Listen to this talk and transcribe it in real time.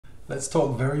Let's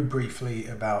talk very briefly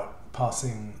about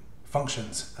passing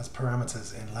functions as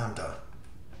parameters in Lambda.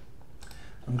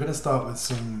 I'm going to start with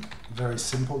some very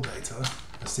simple data,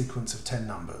 a sequence of 10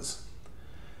 numbers.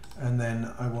 And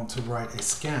then I want to write a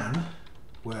scan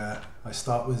where I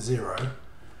start with 0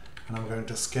 and I'm going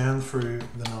to scan through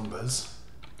the numbers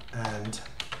and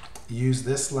use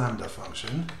this lambda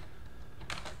function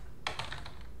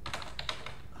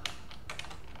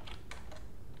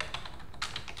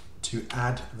to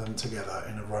add them together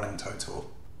in a running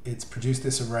total. It's produced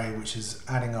this array which is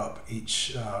adding up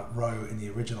each row in the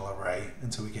original array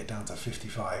until we get down to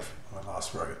 55 on the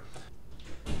last row.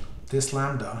 This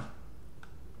lambda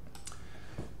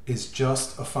is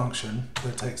just a function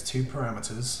that takes two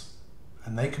parameters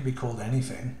and they can be called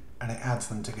anything and it adds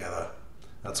them together.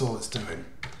 That's all it's doing.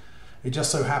 It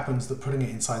just so happens that putting it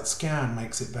inside scan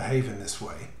makes it behave in this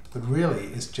way, but really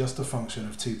it's just a function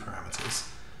of two parameters.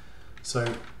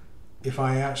 So if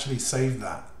I actually save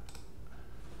that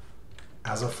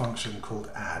as a function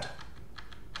called add,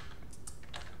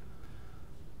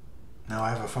 now I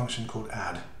have a function called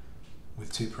add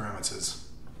with two parameters.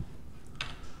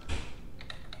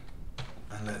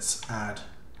 And let's add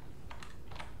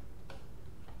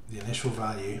the initial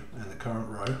value and the current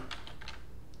row.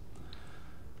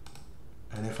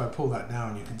 And if I pull that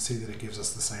down, you can see that it gives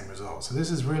us the same result. So this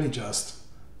is really just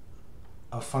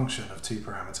a function of two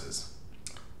parameters.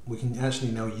 We can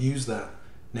actually now use that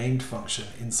named function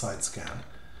inside scan.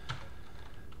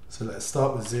 So let's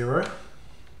start with 0,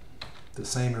 the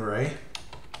same array,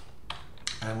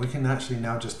 and we can actually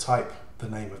now just type the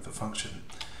name of the function.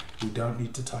 We don't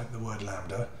need to type the word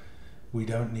lambda. We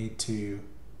don't need to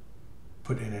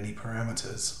put in any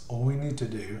parameters. All we need to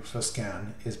do for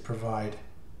scan is provide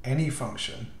any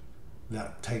function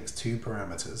that takes two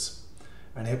parameters,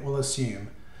 and it will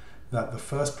assume that the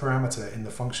first parameter in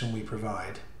the function we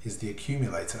provide is the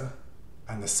accumulator,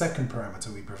 and the second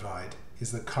parameter we provide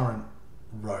is the current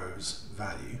row's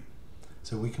value.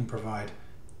 So we can provide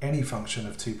any function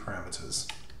of two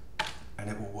parameters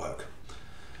and it will work.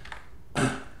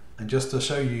 And just to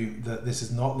show you that this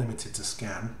is not limited to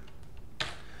scan,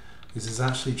 this is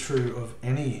actually true of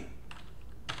any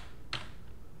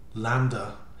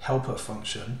lambda helper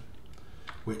function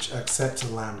which accepts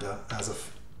a lambda as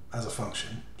a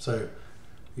function. So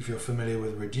if you're familiar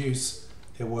with reduce,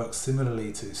 it works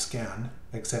similarly to scan,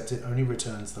 except it only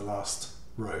returns the last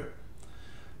row.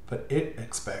 But it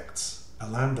expects a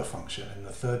lambda function in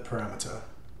the third parameter,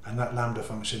 and that lambda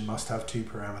function must have two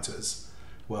parameters.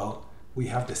 Well, we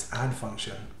have this add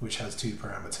function which has two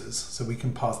parameters, so we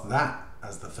can pass that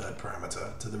as the third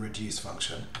parameter to the reduce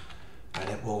function, and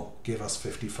it will give us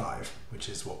 55, which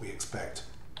is what we expect.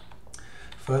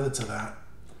 Further to that,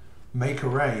 make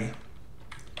array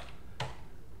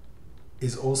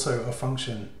is also a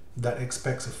function that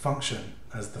expects a function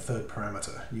as the third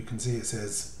parameter. You can see it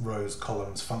says rows,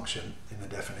 columns, function in the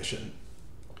definition.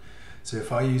 So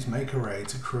if I use make array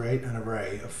to create an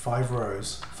array of 5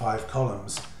 rows, 5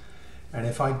 columns, and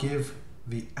if I give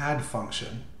the add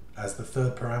function as the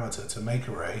third parameter to make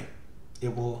array,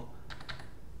 it will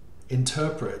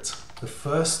interpret the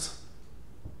first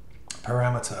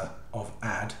parameter of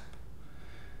add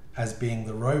as being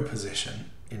the row position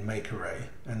in make array,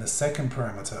 and the second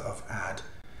parameter of add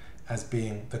as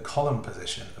being the column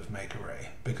position of make array,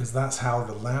 because that's how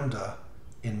the lambda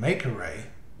in make array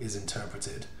is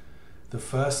interpreted. The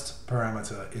first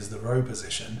parameter is the row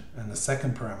position and the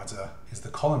second parameter is the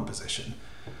column position.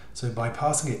 So by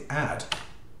passing it add,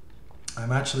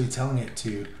 I'm actually telling it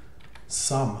to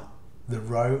sum the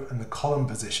row and the column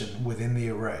position within the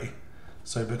array.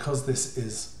 So because this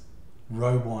is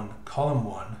row 1, column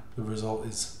 1, the result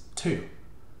is 2.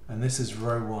 And this is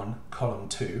row 1, column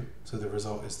 2, so the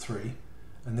result is 3.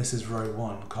 And this is row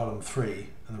 1, column 3,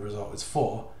 and the result is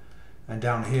 4. And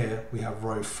down here we have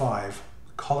row 5,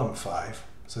 column 5,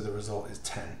 so the result is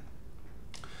 10.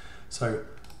 So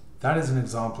that is an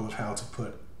example of how to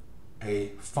put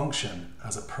a function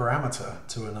as a parameter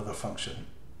to another function.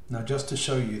 Now, just to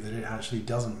show you that it actually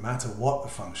doesn't matter what the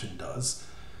function does,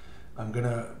 I'm going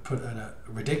to put in a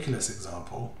ridiculous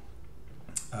example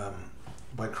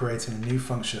by creating a new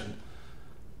function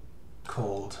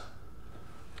called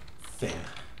thing.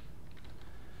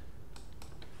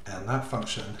 And that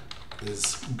function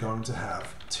is going to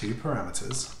have two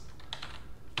parameters,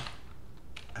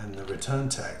 and the return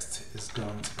text is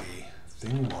going to be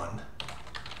thing1,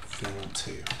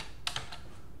 thing2.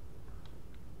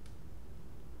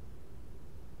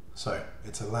 So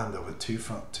it's a lambda with two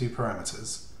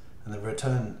parameters, and the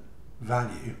return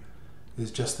value is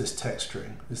just this text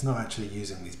string. It's not actually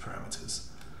using these parameters.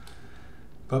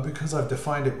 But because I've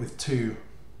defined it with two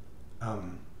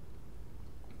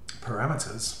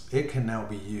parameters, it can now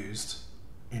be used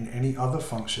in any other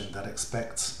function that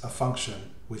expects a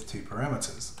function with 2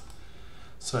 parameters.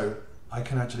 So I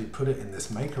can actually put it in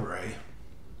this make array,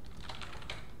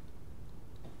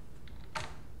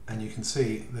 and you can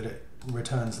see that it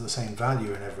returns the same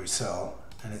value in every cell,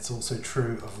 and it's also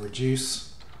true of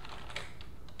reduce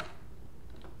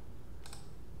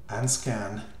and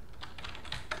scan.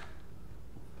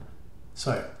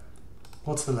 So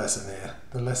what's the lesson here?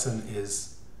 The lesson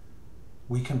is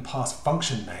we can pass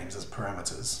function names as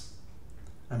parameters,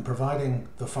 and providing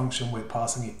the function we're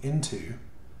passing it into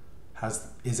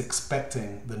is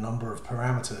expecting the number of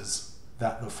parameters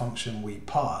that the function we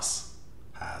pass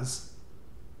has,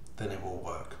 then it will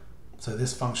work. So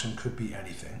this function could be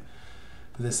anything,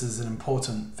 but this is an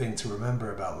important thing to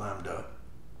remember about Lambda.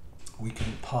 We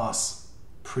can pass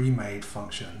pre-made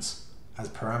functions as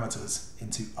parameters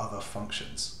into other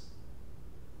functions.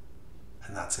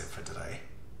 And that's it for today.